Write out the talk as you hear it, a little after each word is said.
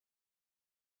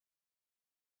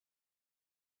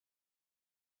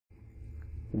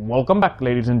Welcome back,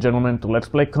 ladies and gentlemen, to Let's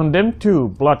Play Condemned 2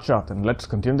 Bloodshot, and let's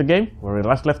continue the game where we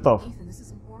last left off. Ethan, this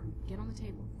is important. Get on the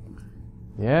table.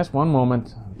 Yes, one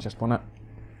moment. Just wanna...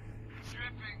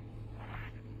 Dripping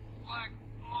black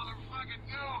motherfucking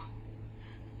goo.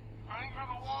 Running from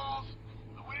the walls,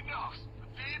 the windows, the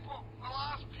people, the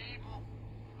lost people.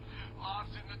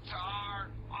 Lost in the tar,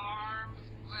 arms,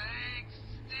 legs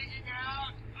sticking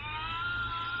out.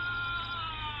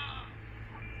 Ah!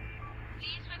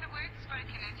 These were the words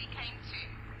spoken as he came to.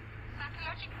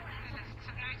 Psychological analysts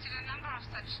have noted a number of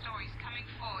such stories coming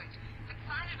forward that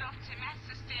sided off to mass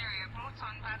hysteria brought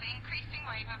on by the increasing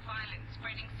wave of violence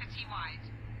spreading citywide.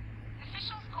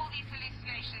 Officials call these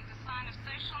hallucinations a sign of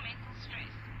social mental stress,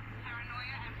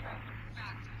 paranoia, and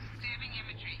bouts of disturbing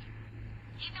imagery.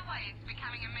 Either way, it's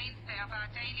becoming a mainstay of our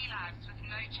daily lives with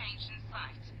no change in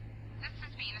sight. This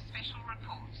has been a special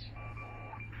report.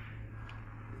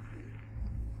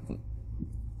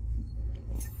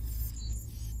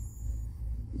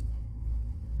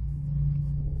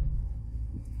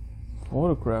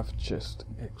 Photograph chest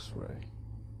X-ray.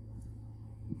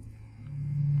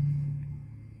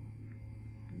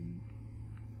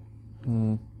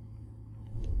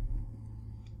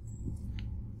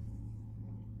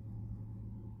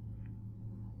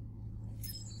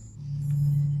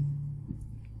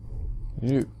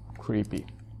 Ew, creepy.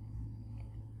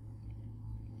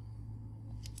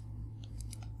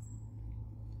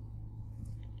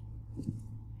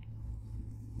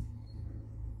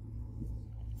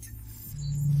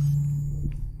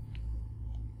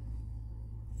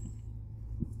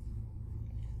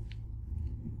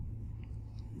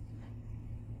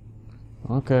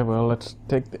 Okay, well, let's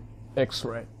take the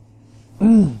X-ray.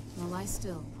 Now lie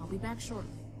still. I'll be back shortly.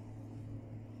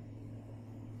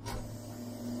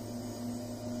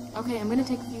 Okay, I'm gonna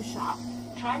take a few shots.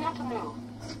 Try not to move.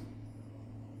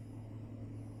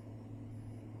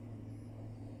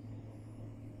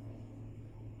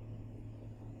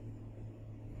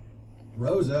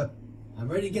 Rosa, I'm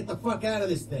ready to get the fuck out of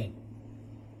this thing.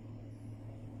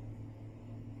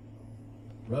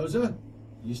 Rosa,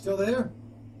 you still there?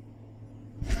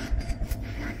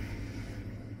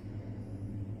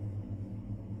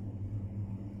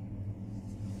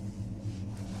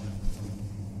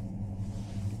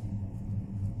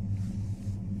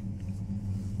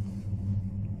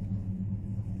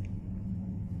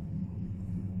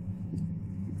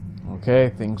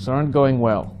 Okay, things aren't going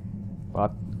well.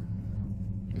 But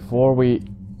before we...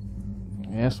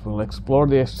 Yes, we'll explore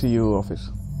the SCU office.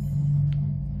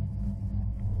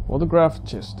 Photograph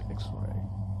chest X-ray.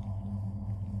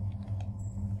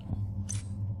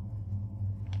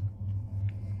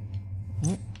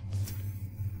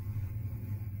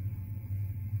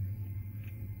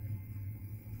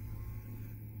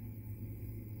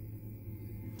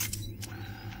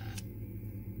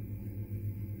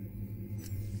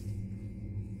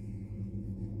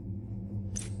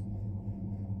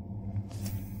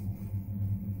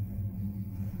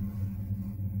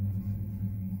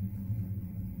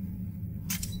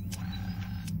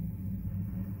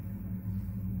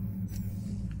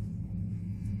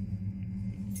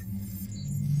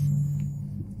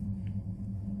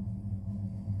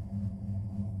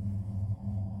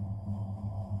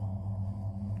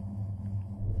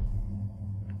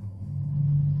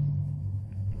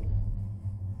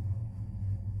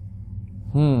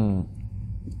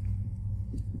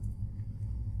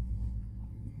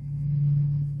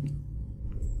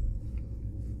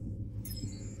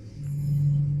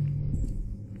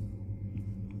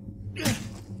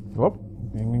 Whoop,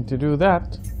 meaning to do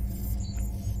that.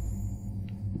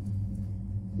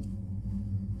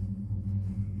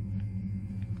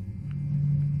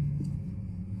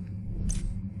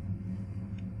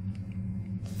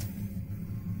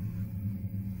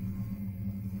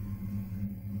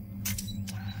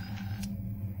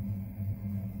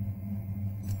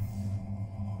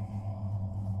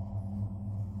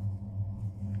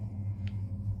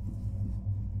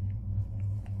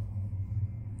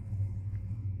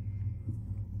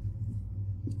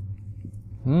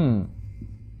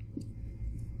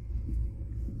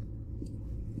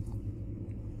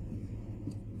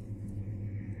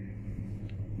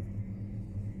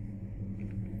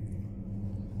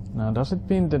 Now, does it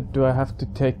mean that do I have to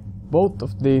take both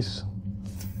of these?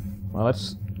 Well,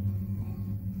 let's...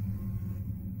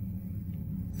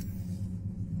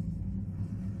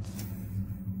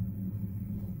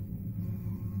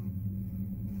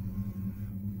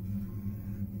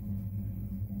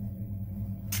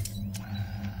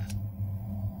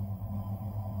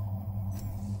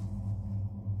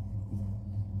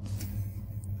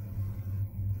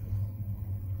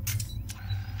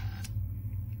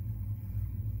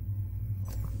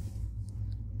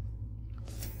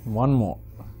 One more.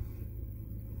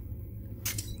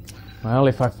 Well,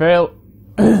 if I fail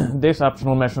this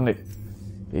optional mission,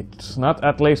 it's not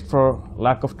at least for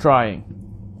lack of trying.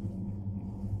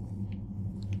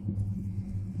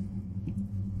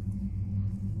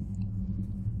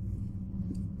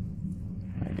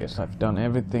 I guess I've done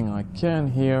everything I can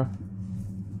here.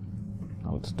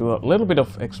 Now let's do a little bit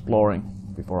of exploring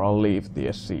before I'll leave the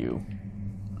SCU.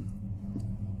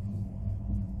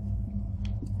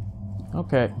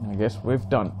 Okay, I guess we've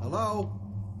done. Hello?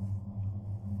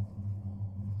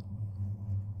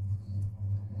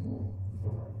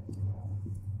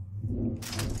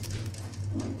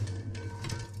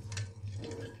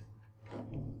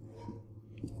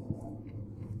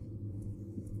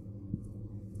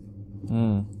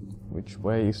 Which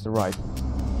way is the right?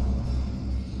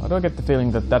 I don't get the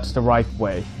feeling that that's the right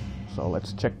way. So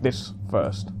let's check this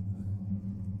first.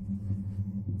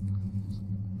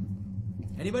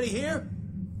 Anybody here?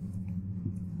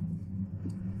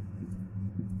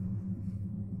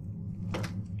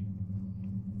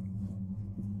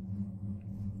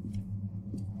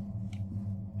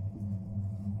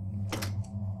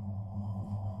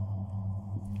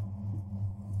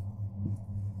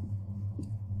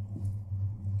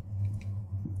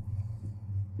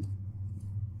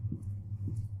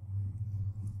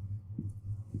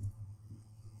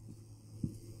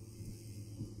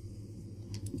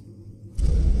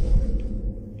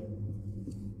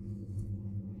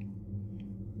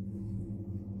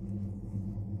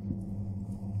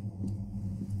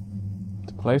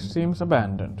 The place seems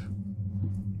abandoned.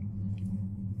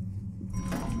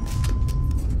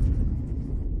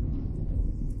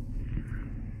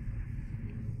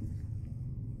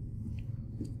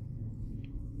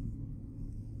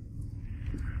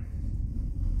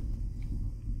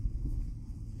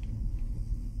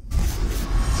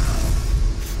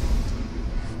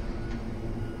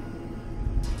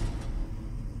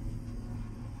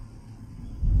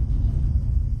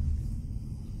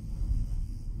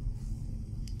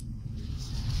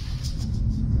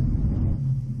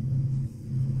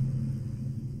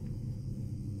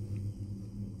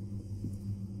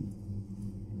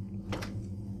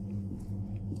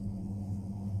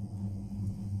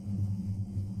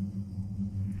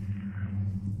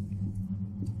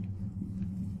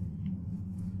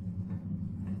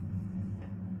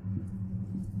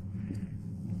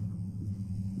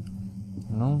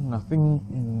 No, nothing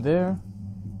in there.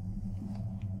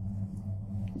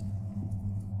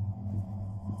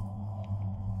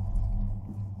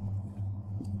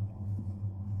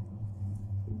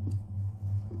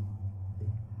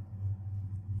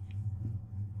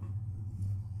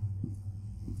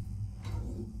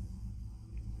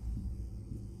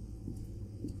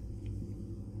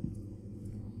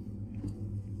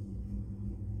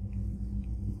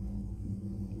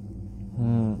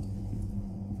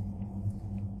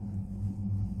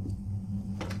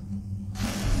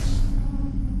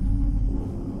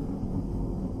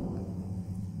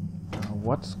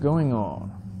 What's going on?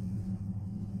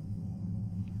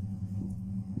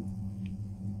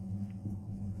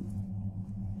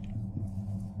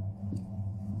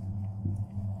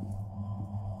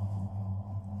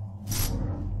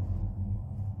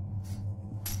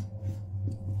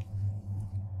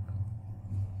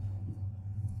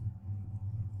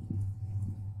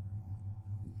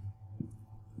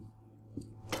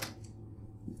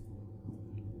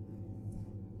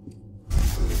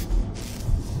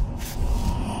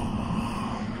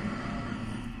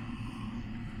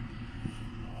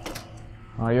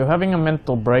 Are you having a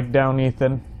mental breakdown,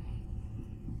 Ethan?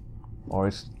 Or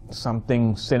is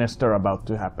something sinister about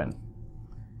to happen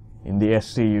in the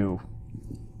SCU?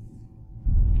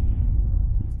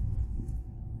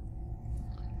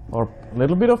 Or a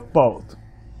little bit of both?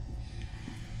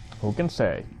 Who can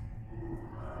say?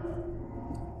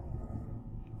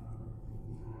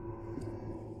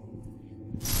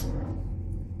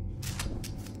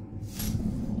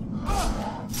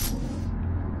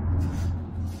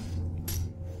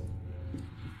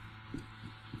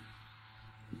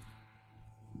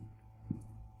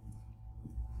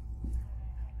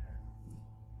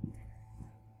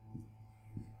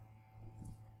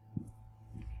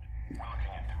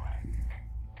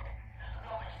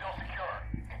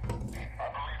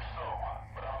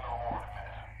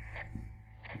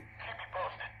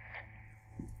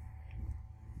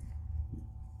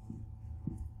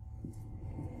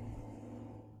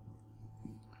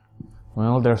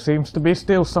 Well, there seems to be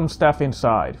still some stuff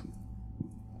inside.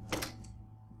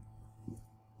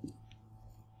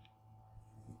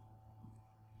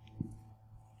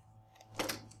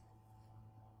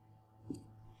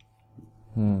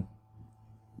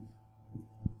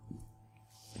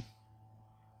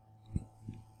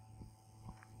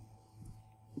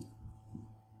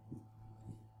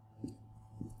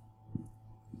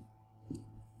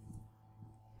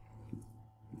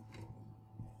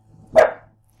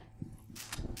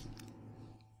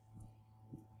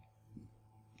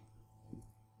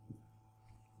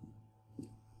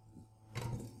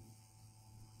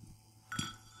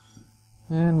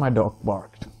 And my dog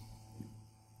barked.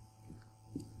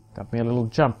 Got me a little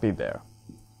jumpy there.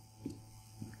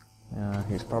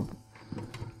 He's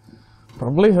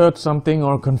probably heard something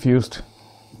or confused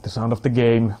the sound of the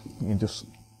game into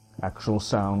actual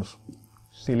sounds.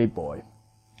 Silly boy.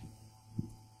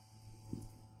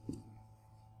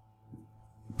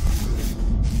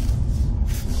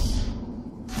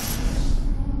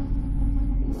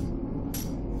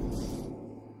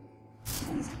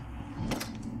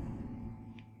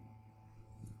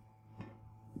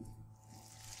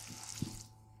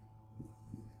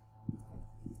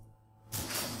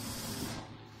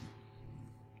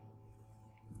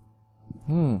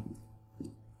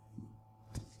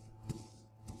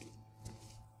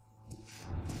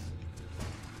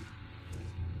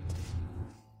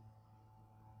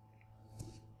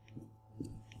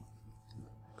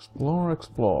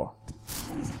 Explore.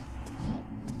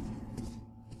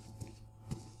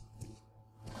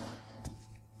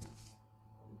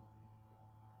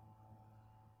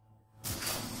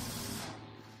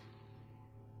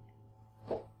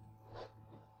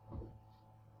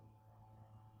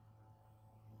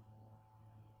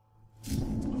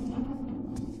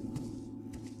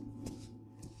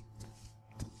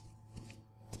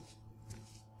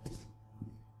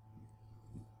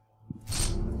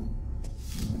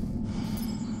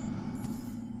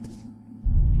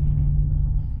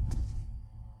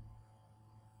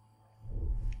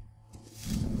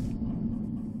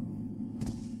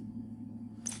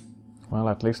 Well,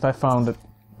 at least I found it.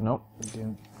 Nope, it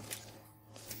didn't.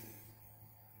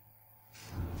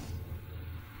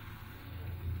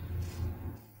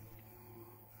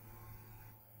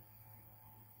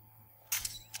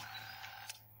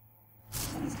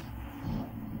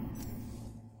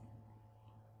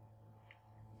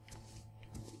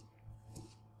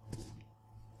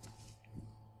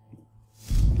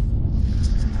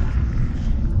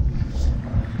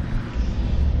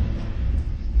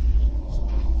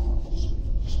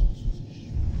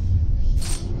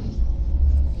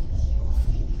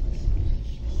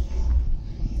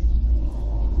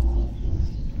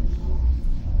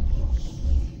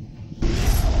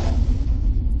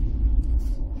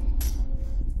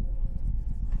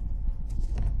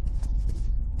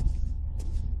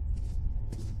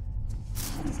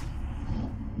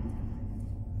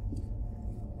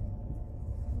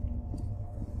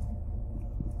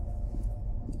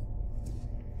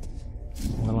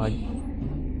 Like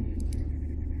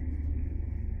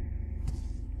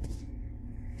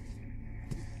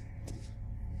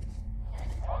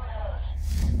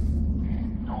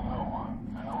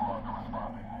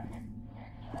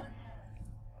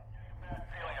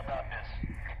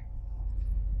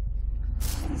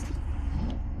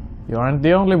you aren't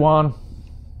the only one.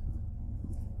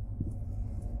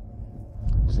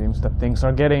 Seems that things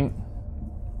are getting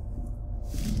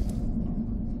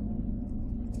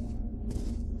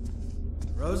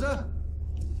Rosa?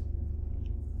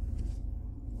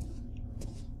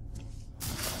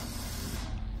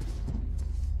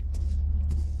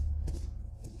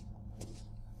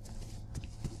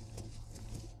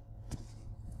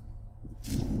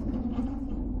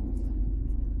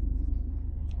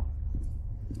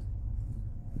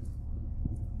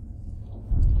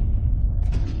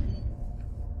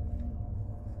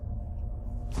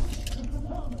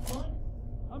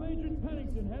 I'm Agent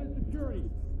Pennington, head of security.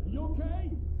 Are you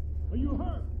okay? Are you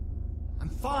hurt? I'm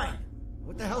fine.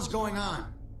 What the hell's going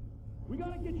on? We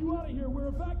gotta get you out of here. We're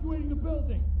evacuating the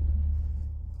building.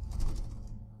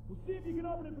 We'll see if you can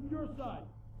open it from your side.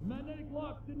 The magnetic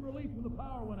locks didn't release when the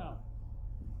power went out.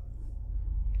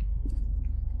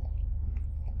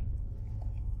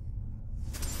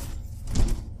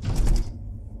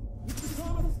 Mr.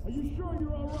 Thomas, are you sure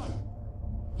you're all right?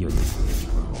 You're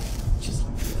just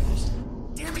like the others.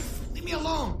 Damn it! Leave me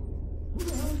alone! Who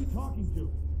the hell are you talking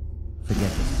to?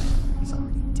 Forget this. He's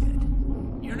already dead.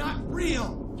 You're not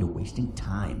real! You're wasting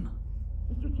time.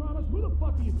 Mr. Thomas, who the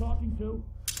fuck are you talking to?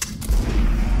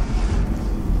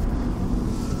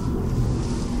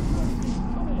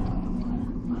 Come in.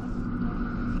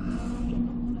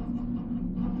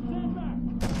 Stand back.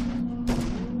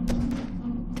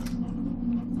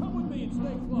 Come with me and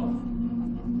stay close.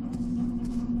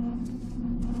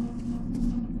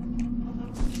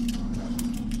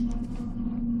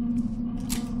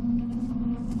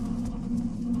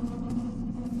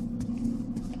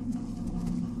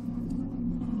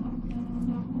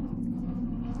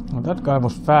 Well, that guy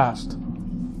was fast.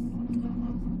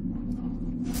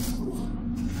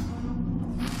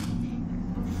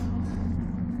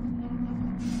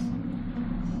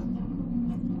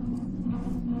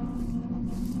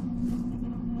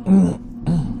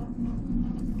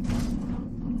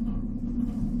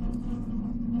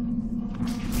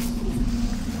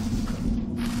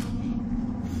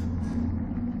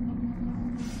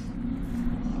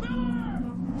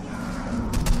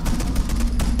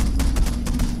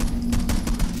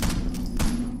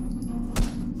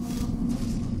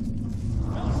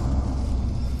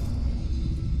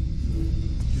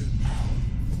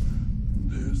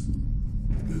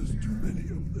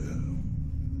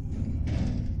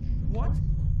 What?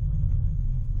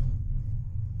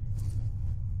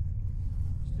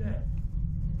 He's dead.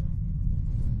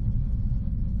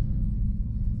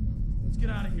 Let's get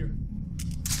out of here.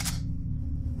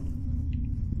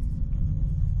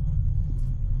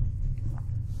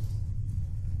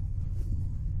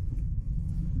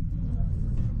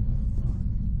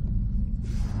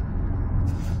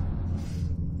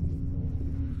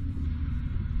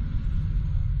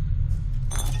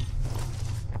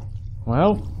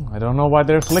 Well, I don't know why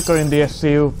there's liquor in the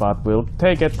SCU, but we'll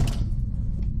take it.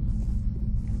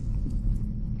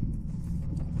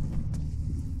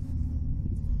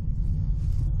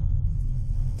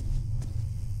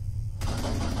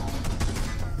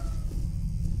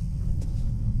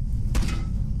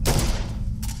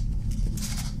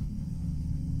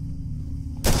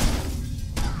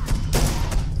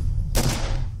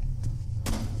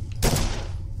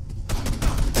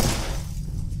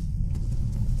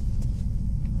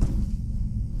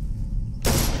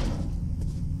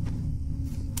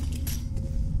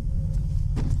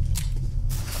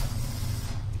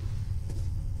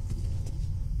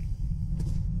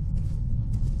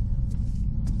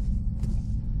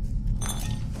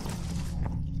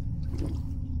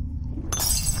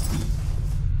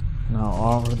 Now,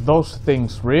 are those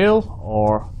things real,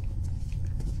 or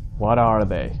what are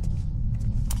they?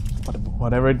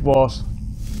 Whatever it was,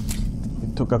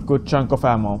 it took a good chunk of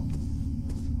ammo.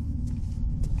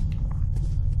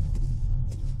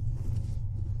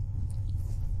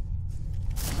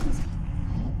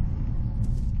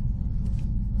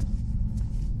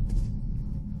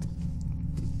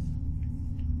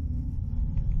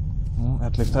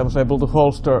 At least I was able to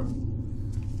holster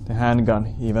the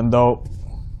handgun, even though...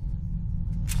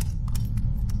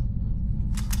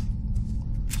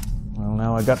 Well,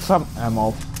 now I got some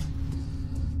ammo.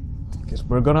 Guess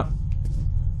we're gonna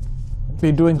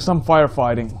be doing some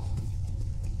firefighting.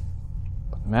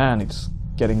 But man, it's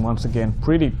getting once again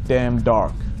pretty damn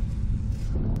dark.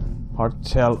 Hard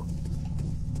to tell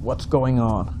what's going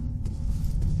on.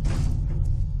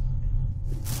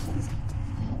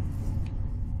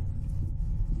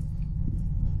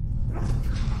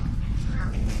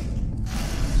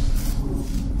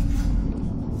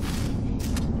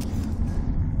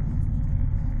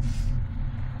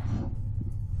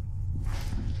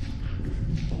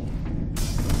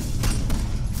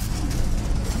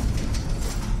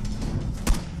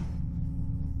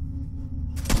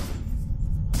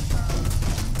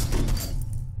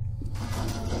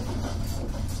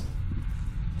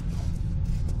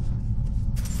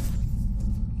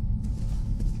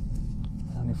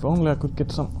 If only I could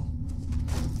get some...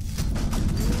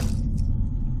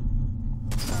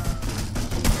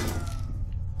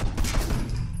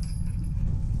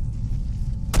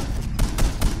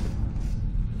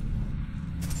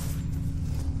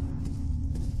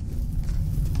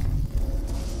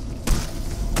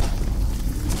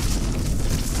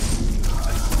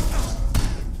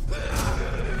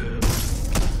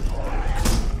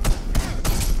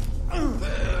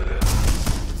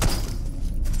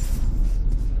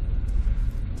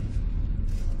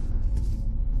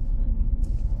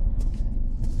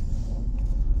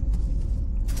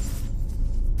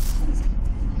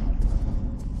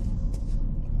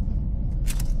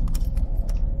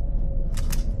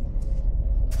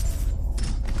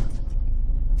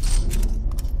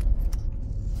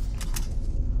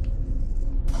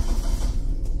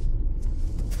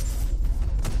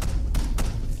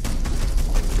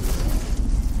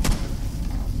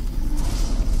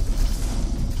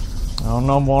 Oh,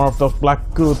 no more of those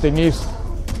black goo thingies.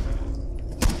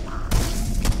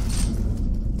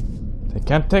 They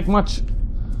can't take much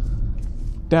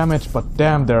damage, but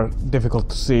damn, they're difficult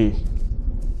to see.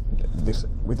 This,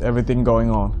 with everything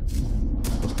going on.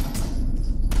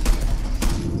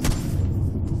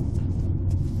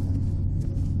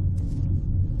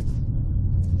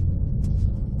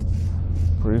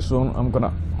 Pretty soon I'm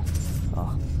gonna...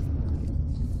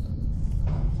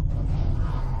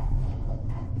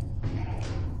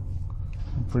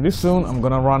 Pretty soon I'm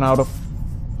gonna run out of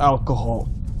alcohol.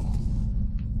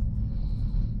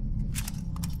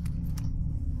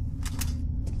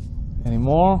 Any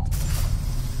more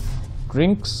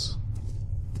drinks?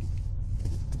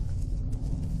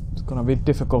 It's gonna be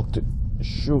difficult to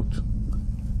shoot.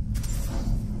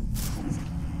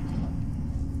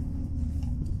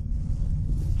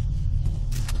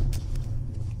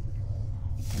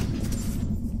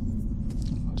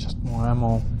 Just more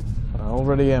ammo, but I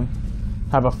already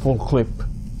have a full clip.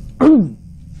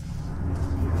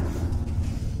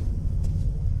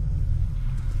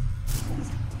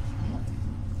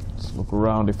 Let's look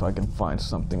around if I can find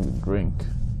something to drink.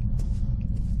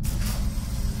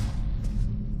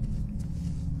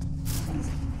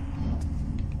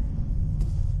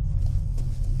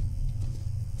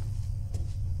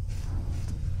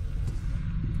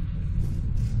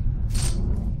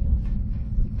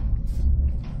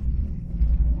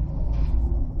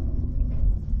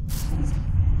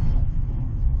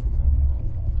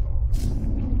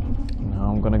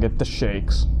 get the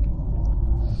shakes.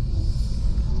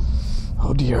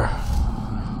 Oh dear.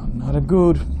 Not a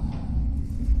good.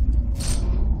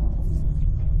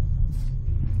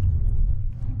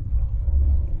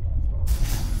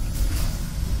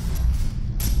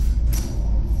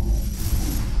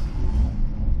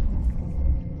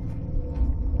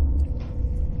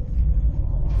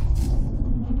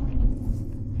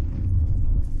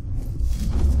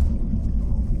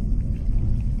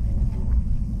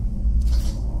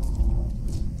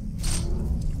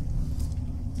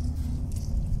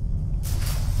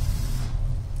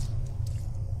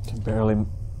 Barely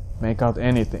make out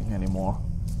anything anymore.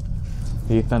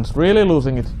 Ethan's really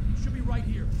losing it. Should be right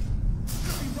here.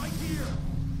 Should be right here.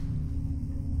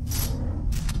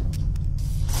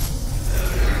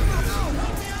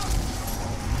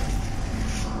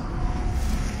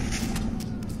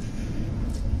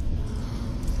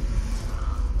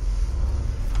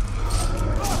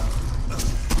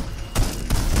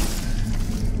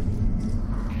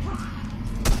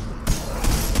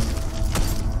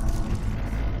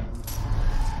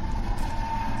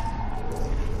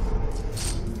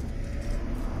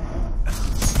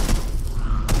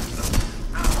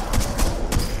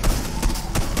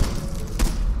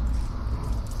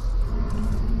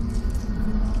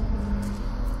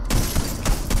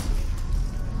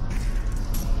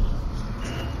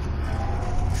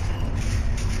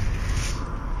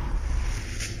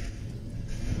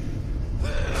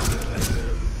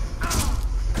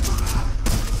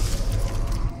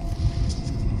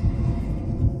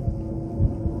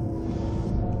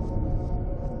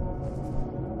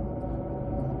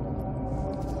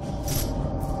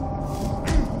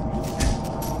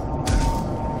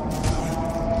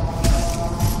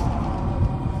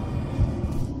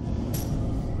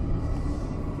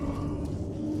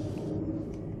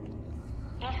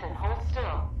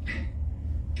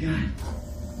 God,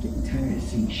 getting tired of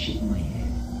seeing shit in my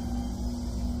head.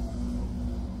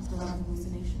 Still having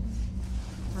hallucinations?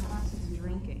 Perhaps it's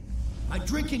drinking. My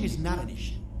drinking is not an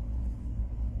issue.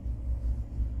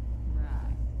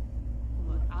 Right.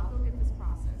 Look, I'll go get this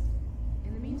processed.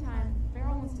 In the meantime,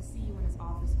 Farrell wants to see you in his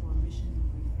office for a mission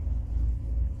debriefing.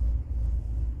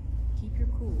 Keep your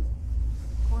cool.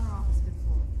 Corner office, 5th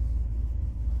floor.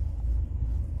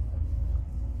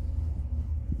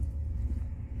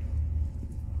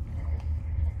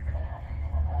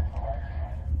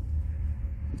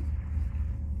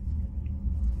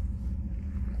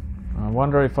 I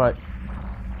wonder if I... Dripping.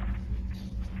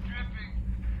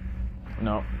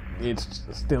 No, it's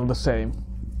still the same.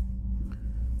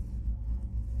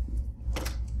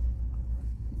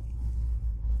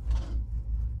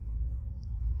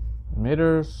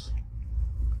 Emitters.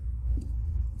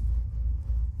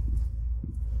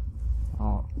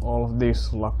 Oh, all of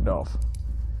these locked off.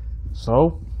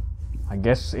 So, I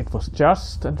guess it was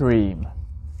just a dream.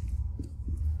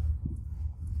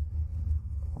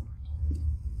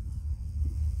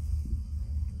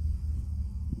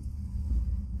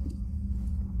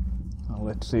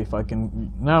 Let's see if I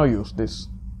can now use this.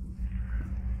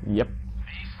 Yep.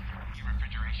 These three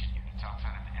refrigeration units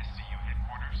outside of the SCU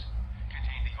headquarters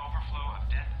contain the overflow of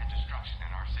death and destruction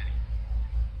in our city.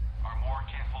 Our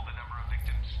morgue can't hold the number of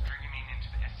victims streaming into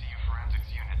the SCU forensics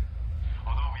unit.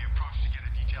 Although we approached to get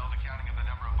a detailed accounting of the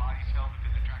number of bodies held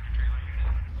within the tractor trailer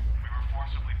unit, we were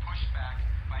forcibly pushed back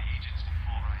by agents in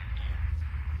full riot gear.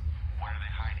 What are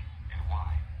they hiding and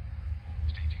why?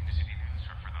 Stay tuned to City News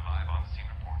for further live on-scene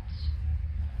reports.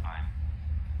 I'm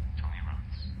Tony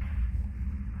Rhodes.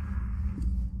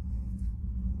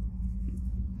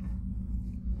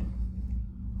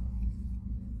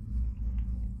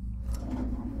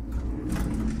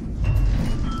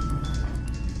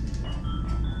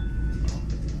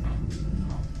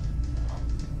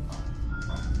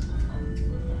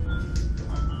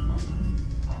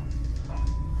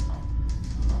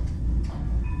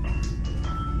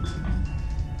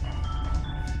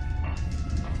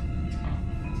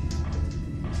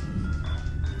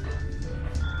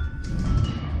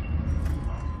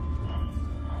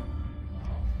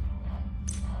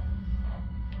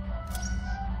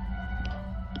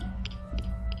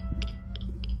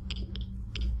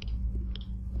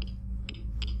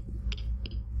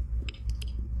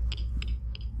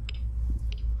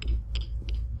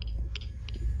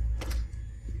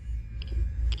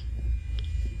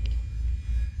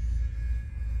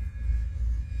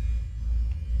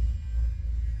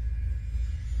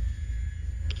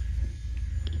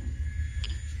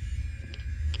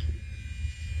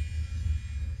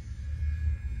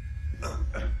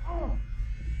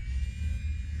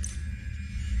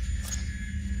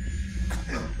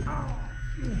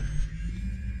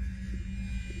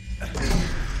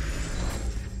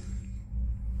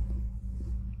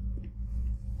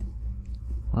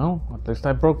 At least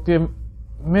I broke the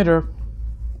emitter.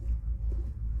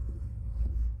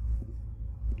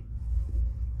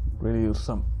 Really use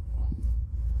some.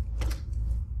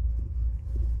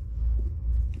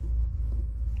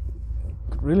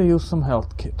 Could really use some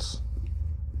health kits.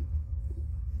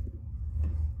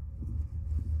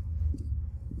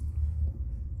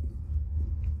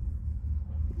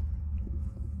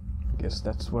 Guess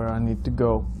that's where I need to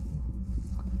go.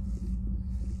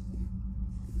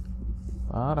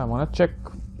 But I want to check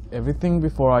everything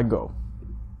before I go.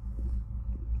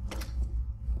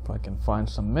 If I can find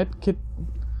some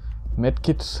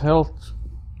medkits, health,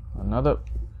 another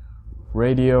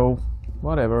radio,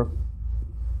 whatever.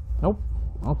 Nope.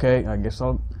 Okay, I guess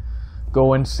I'll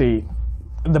go and see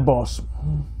the boss.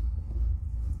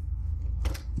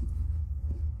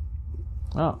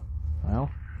 Oh, well.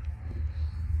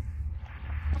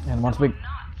 And once we will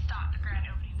not stop the grand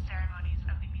opening ceremonies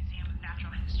of the Museum of Natural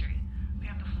History. We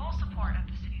have the full support of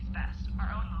the city's best,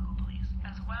 our own local police,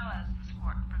 as well as the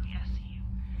support from the SCU.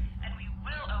 And we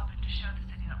will open to show the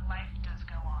city that life does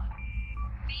go on.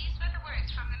 These were the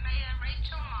words from the Mayor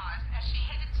Rachel Mars as she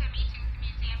headed to a meeting with the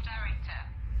museum director.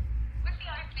 With the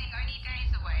opening only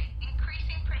days away,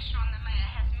 increasing pressure on the mayor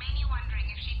has many wondering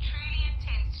if she truly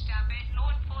intends to divert law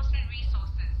enforcement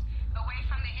resources away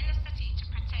from the inner city to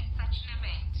protect such an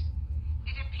event.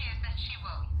 It appears that she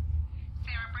will.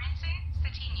 Sarah Brenton,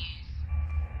 City News.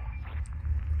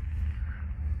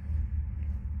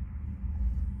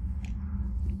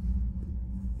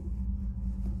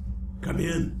 Come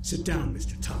in. Sit down,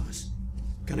 Mr. Thomas.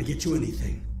 Can I get you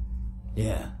anything?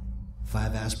 Yeah.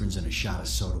 5 aspirins and a shot of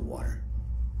soda water.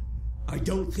 I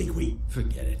don't think we...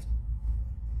 Forget it.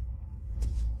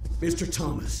 Mr.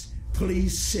 Thomas,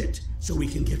 please sit so we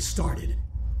can get started.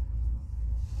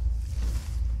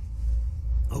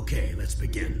 Okay, let's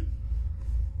begin.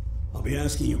 I'll be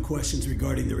asking you questions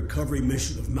regarding the recovery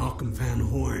mission of Malcolm Van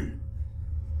Horn.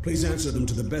 Please answer them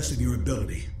to the best of your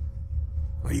ability.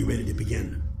 Are you ready to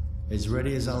begin? As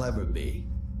ready as I'll ever be.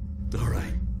 All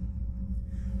right.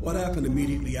 What happened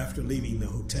immediately after leaving the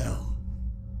hotel?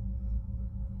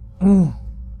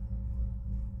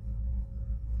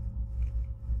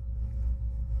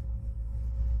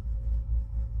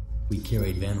 We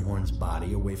carried Van Horn's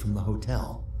body away from the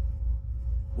hotel.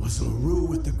 Was LaRue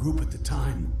with the group at the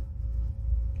time?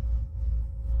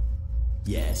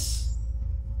 Yes.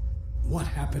 What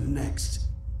happened next?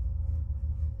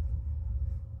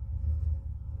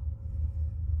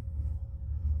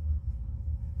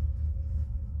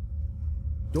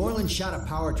 Dorland shot a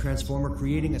power transformer,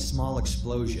 creating a small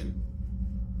explosion.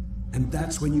 And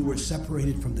that's when you were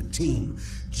separated from the team,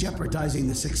 jeopardizing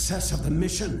the success of the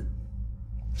mission?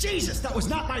 Jesus, that was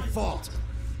not my fault!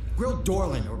 Grill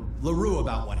Dorland or LaRue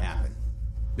about what happened.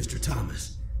 Mr.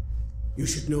 Thomas, you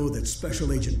should know that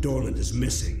Special Agent Dorland is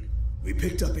missing. We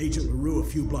picked up Agent LaRue a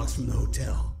few blocks from the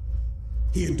hotel.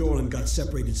 He and Dorland got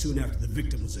separated soon after the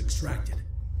victim was extracted.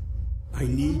 I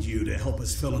need you to help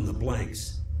us fill in the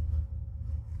blanks.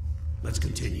 Let's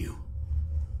continue.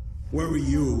 Where were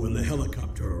you when the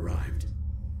helicopter arrived?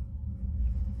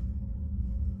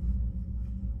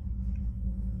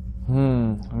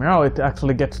 Now it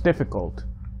actually gets difficult.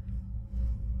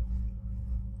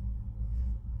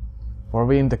 Were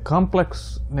we in the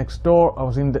complex next door? I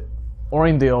was in the... or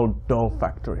in the old doll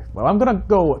factory. Well, I'm gonna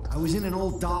go with... I was in an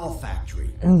old doll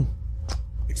factory.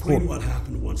 Explain what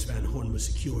happened once Van Horn was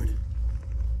secured.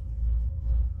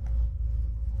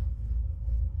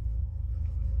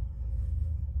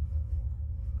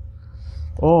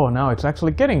 Oh, now it's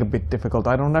actually getting a bit difficult.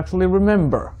 I don't actually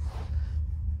remember.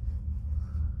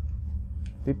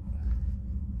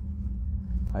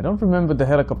 I don't remember the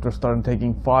helicopter starting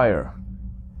taking fire.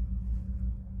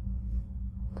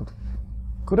 But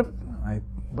could have...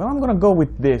 well, I'm gonna go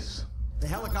with this. The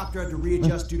helicopter had to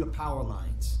readjust due to power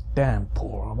lines. Damn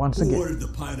poor, once Who again. ordered the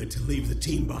pilot to leave the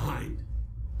team behind?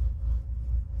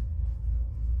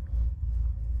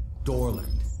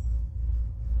 Dorland.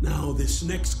 Now, this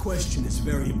next question is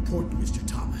very important, Mr.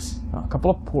 Thomas. A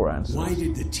couple of poor answers. Why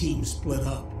did the team split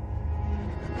up?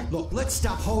 Look, let's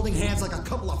stop holding hands like a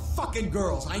couple of fucking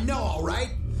girls. I know, all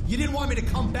right? You didn't want me to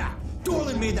come back.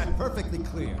 Dorland made that perfectly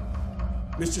clear.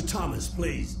 Mr. Thomas,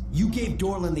 please. You gave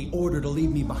Dorland the order to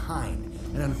leave me behind.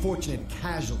 An unfortunate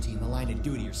casualty in the line of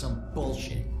duty or some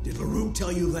bullshit. Did LaRue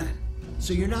tell you that?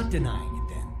 So you're not denying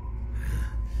it then?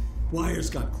 Wires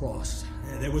got crossed.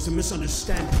 There was a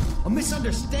misunderstanding. A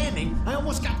misunderstanding? I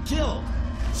almost got killed.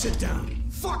 Sit down.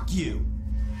 Fuck you.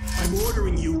 I'm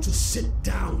ordering you to sit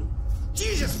down.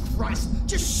 Jesus Christ!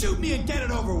 Just shoot me and get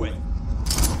it over with!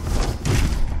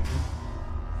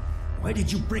 Why did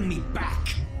you bring me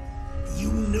back? You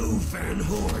knew Van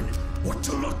Horn. what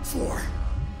to look for.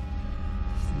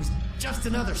 It was just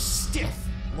another stiff.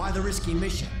 Why the risky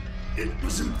mission? It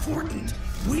was important.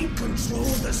 We control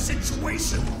the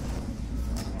situation.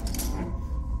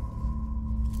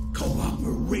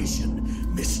 Cooperation,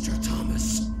 Mr.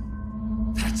 Thomas.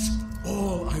 That's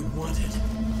all I wanted.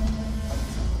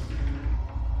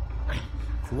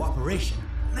 Cooperation?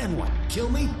 Then what? Kill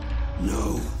me?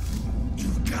 No,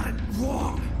 you've got it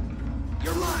wrong.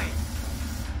 You're lying.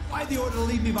 Why'd the order to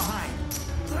leave me behind?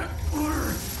 That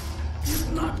order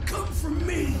did not come from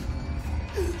me.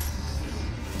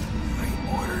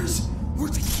 My orders were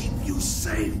to keep you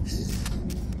safe.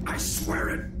 I swear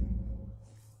it.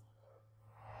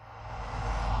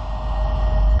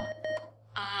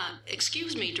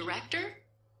 Excuse me, Director?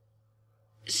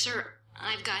 Sir,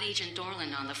 I've got Agent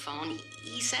Dorland on the phone.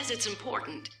 He says it's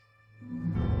important.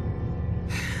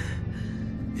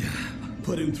 Yeah,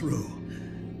 put him through.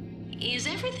 Is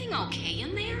everything okay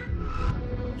in there?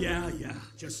 Yeah,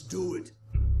 just do it.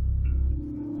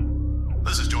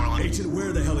 This is Dorland. Agent,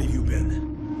 where the hell have you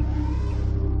been?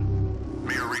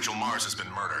 Mayor Rachel Mars has been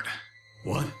murdered.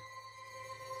 What?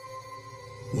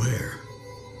 Where?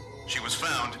 She was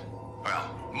found,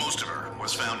 well, most of her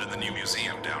was found in the new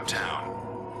museum downtown.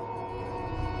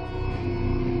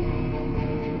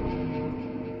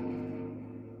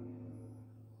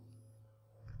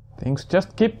 Things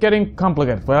just keep getting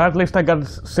complicated. Well, at least I got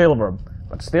silver.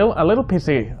 But still a little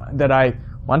pissy that I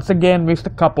once again missed a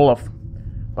couple of...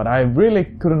 But I really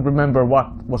couldn't remember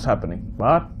what was happening.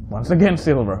 But once again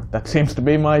silver. That seems to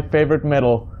be my favorite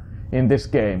medal in this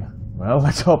game. Well,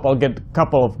 let's hope I'll get a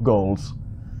couple of golds.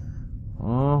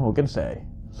 Oh, who can say?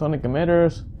 Sonic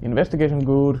emitters, investigation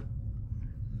good.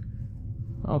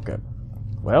 Okay.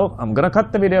 Well, I'm gonna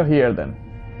cut the video here then.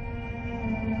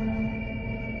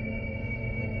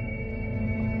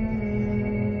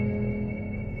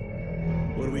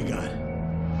 What do we got?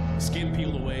 Skin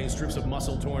peeled away, strips of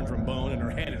muscle torn from bone, and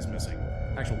her head is missing.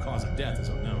 Actual cause of death is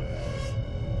unknown.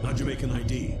 How'd you make an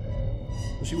ID?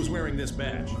 She was wearing this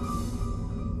badge.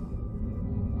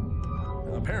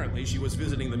 Apparently, she was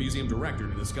visiting the museum director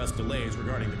to discuss delays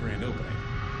regarding the grand opening.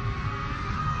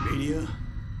 Media?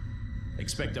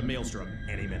 Expect a maelstrom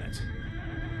any minute.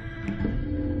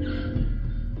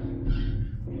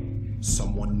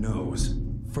 Someone knows.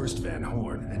 First Van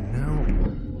Horn, and now...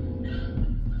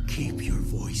 Keep your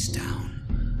voice down.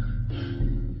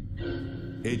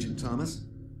 Agent Thomas?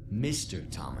 Mr.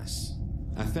 Thomas.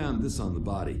 I found this on the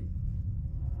body.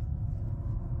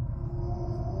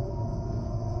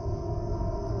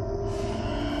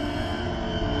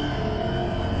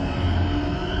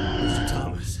 Mr.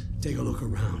 Thomas, take a look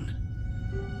around.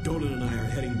 Dolan and I are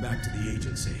heading back to the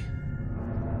agency.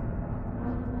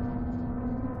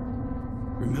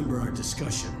 Remember our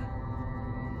discussion.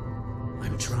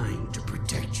 I'm trying to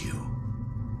protect you.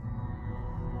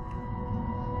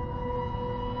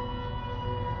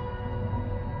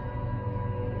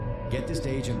 Get this to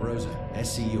Agent Rosa,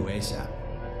 SCU ASAP.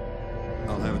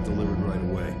 I'll have it delivered right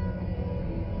away.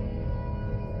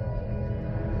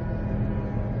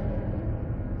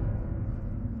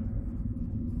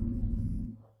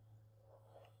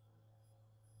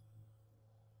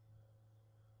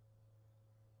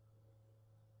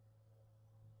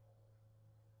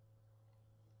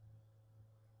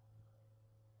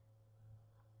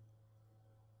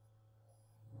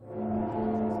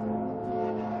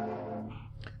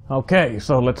 Okay,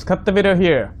 so let's cut the video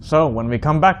here. So, when we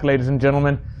come back, ladies and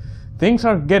gentlemen, things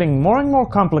are getting more and more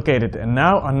complicated, and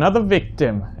now another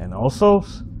victim, and also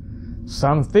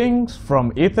some things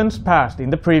from Ethan's past in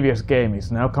the previous game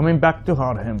is now coming back to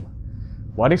haunt him.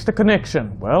 What is the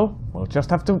connection? Well, we'll just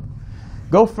have to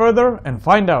go further and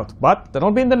find out, but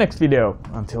that'll be in the next video.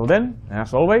 Until then,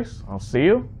 as always, I'll see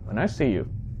you when I see you.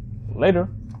 Later.